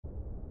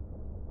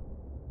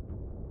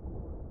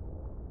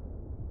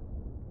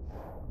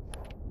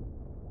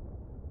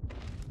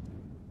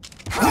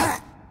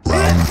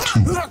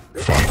to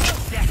fight.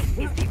 Death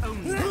is the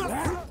only way.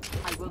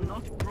 I will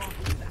not grant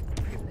you that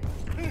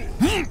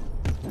privilege.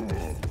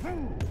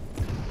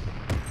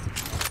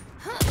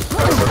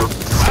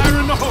 Fire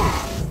in the hole!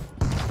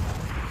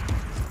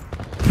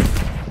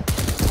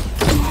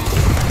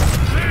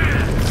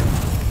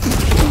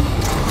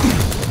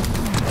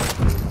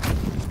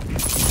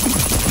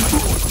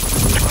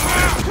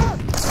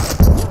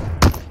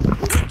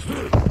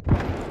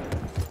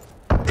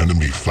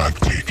 Enemy flag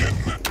taken.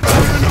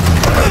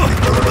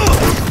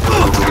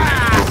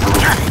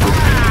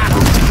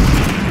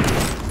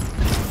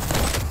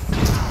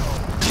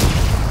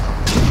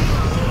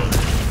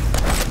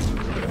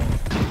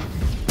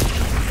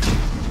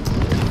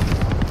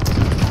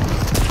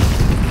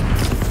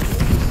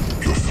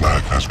 Your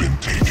flag has been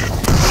taken.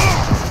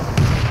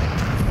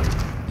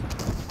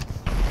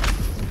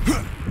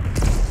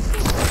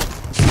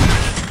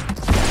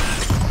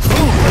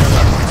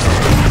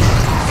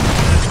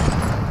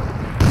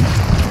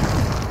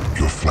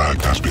 Your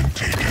flag has been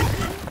taken.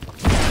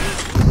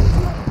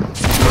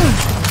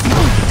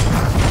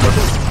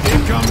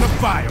 Here come the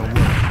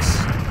fireworks!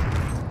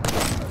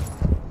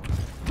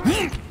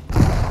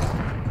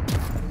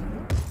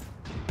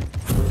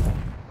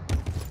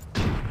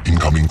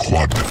 Incoming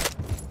quad.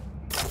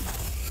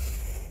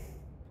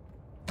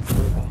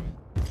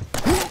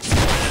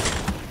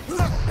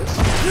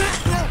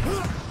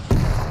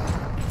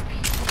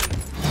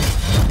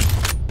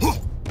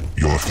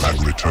 Your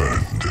flag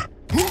returned.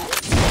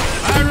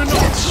 Fire in the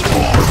Quad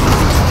spawned.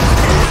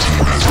 Your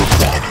team has a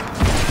quad.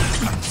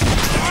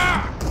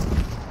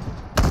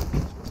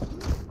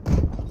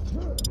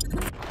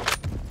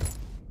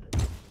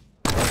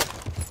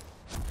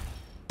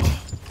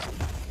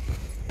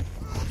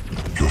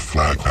 Your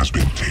flag has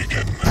been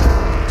taken.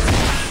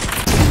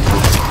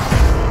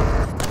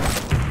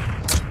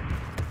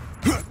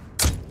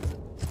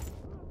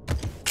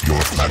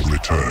 Your flag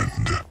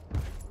returned.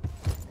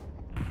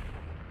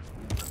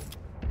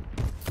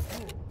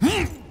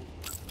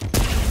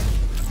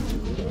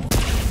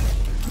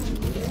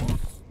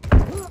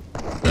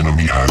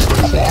 Enemy has the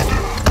quad.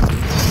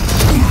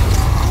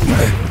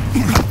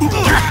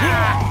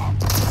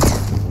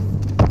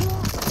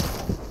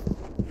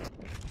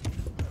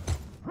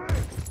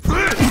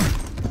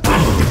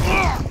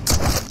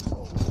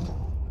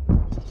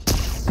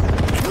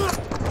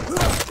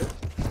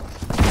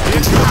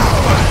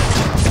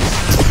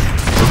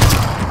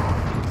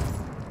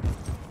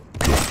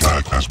 Your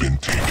flag has been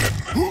taken.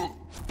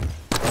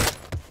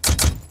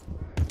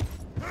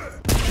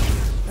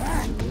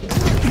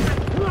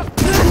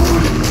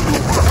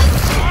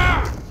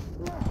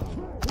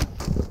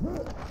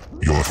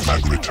 Your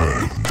flag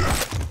returned.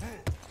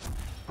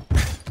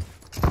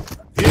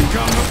 Here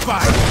come the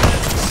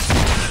fireworks!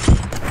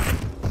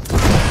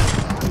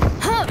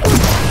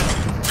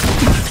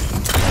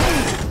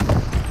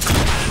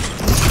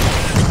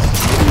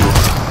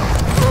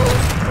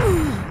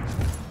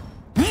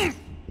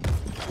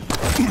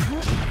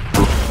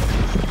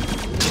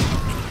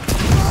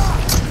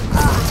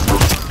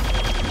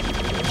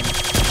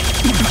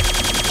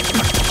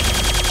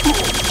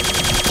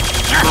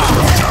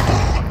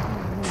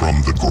 From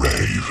the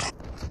grave.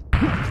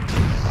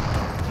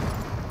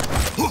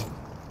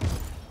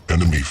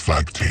 Enemy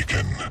flag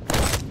taken.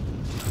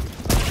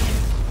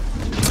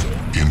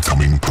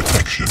 Incoming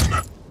protection.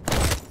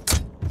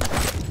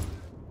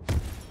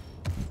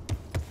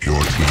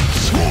 Your team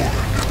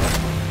scored.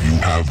 You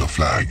have the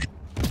flag.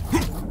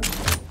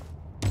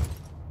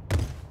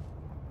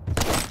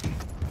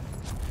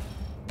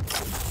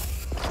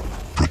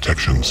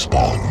 Protection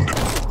spawned.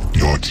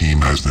 Your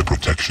team has the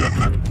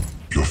protection.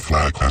 Your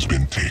flag has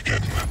been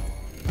taken.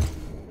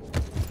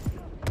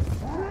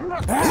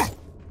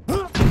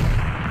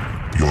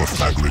 Your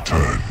flag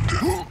returned.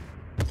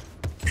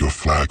 Your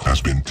flag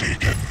has been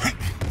taken.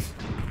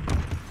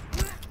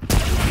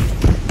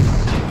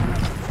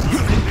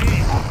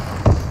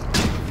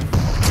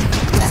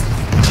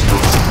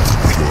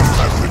 Your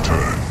flag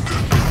returned.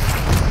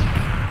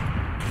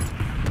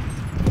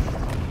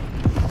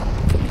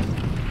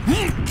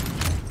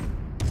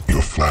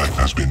 Your flag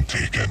has been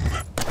taken.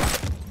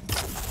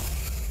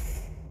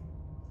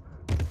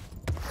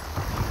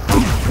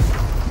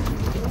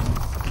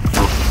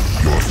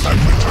 Your flag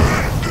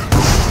returned.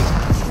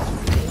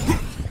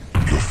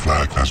 Your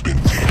flag has been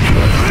taken.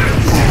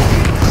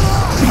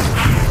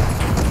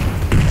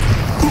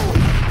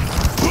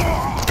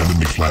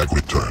 Enemy flag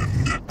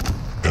returned.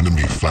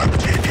 Enemy flag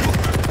taken.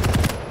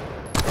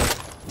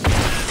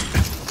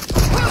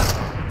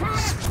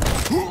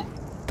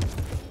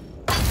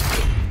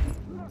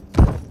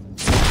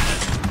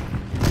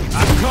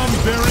 I come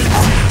bearing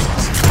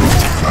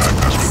Flag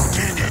has been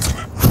taken.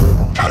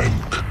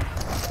 Tank.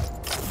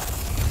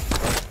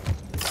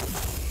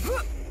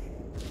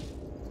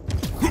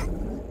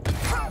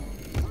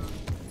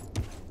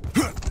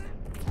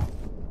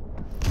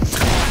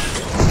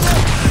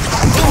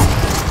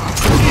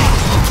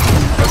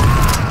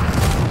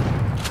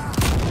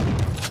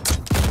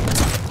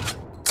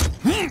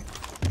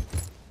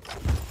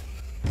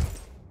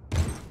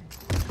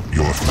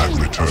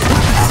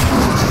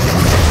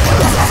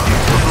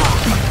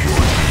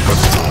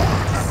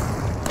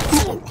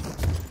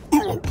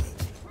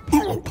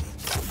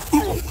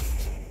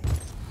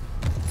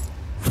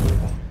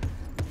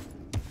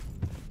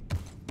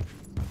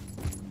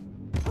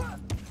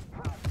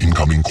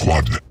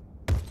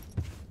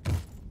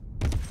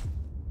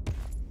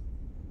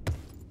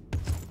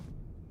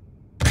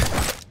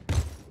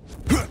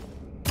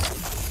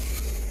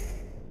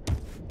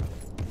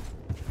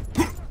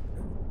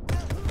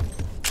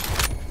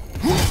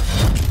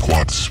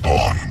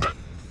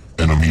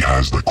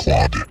 has the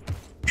quad.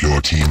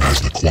 Your team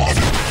has the quad.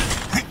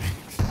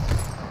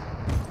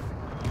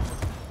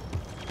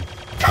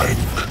 Tank.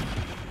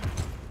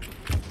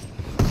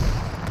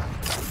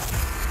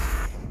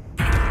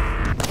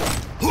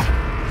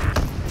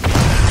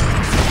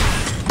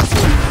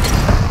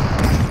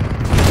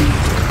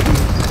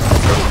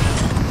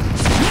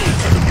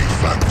 Enemy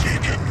flag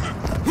taken.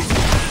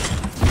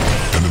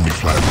 Enemy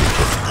flag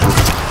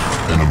returned.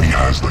 Enemy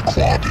has the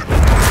quad.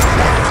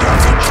 Quad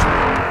damage.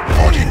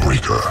 Party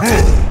breaker.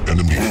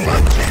 Enemy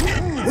flag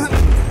taken.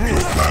 Your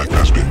flag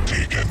has been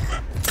taken.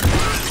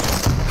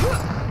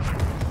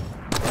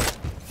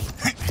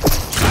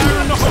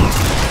 Fire in the hole!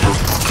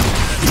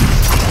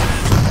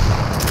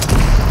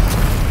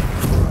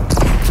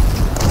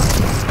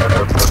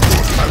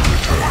 Your flag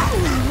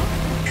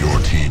returned. Your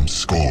team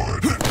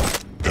scored.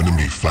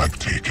 Enemy flag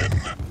taken.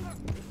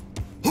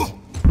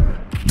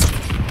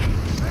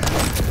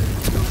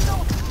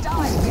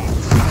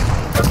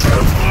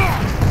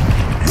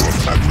 Your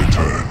flag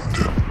returned.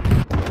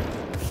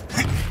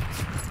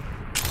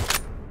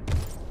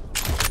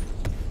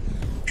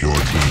 Your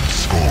team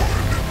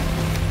scored.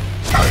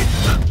 Tank.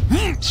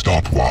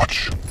 Stopwatch.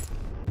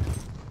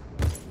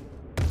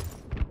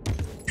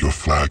 Your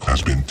flag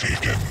has been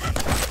taken.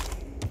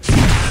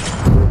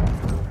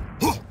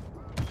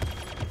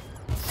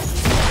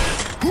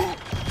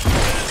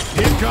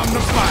 Here come the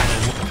fire!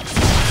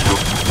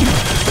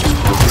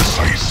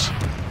 Precise.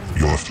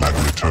 Your flag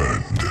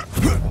returned.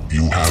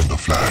 You have the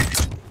flag.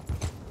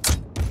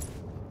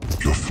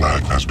 Your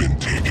flag has been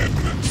taken.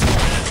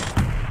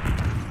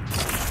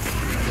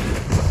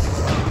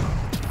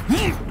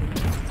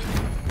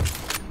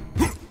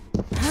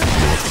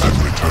 Your flag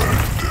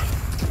returned.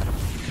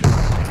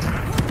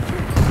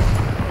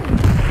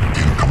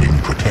 Incoming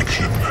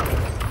protection.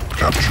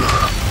 Capture.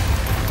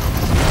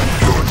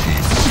 Your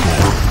team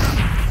scored.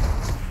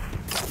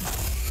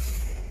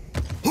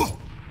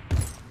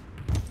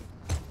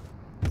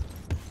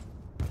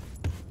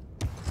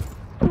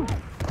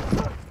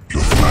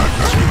 Your flag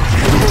has been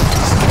taken.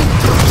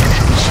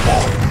 Protection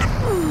spawned.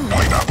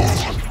 Pineapple.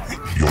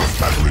 Your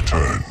flag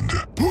returned.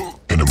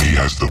 Enemy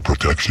has the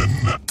protection.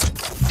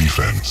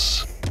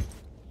 Defense.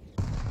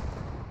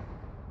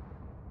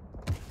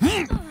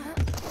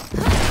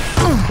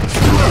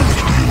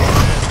 Damage dealer.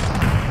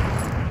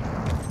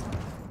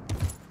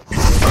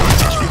 Your flag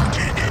has been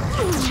taken.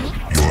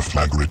 Your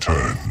flag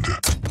returned.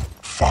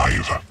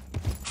 5,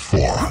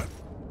 4,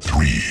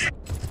 3,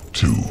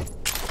 2,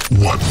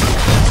 1.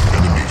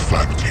 Enemy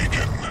flag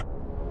taken.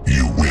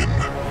 You win.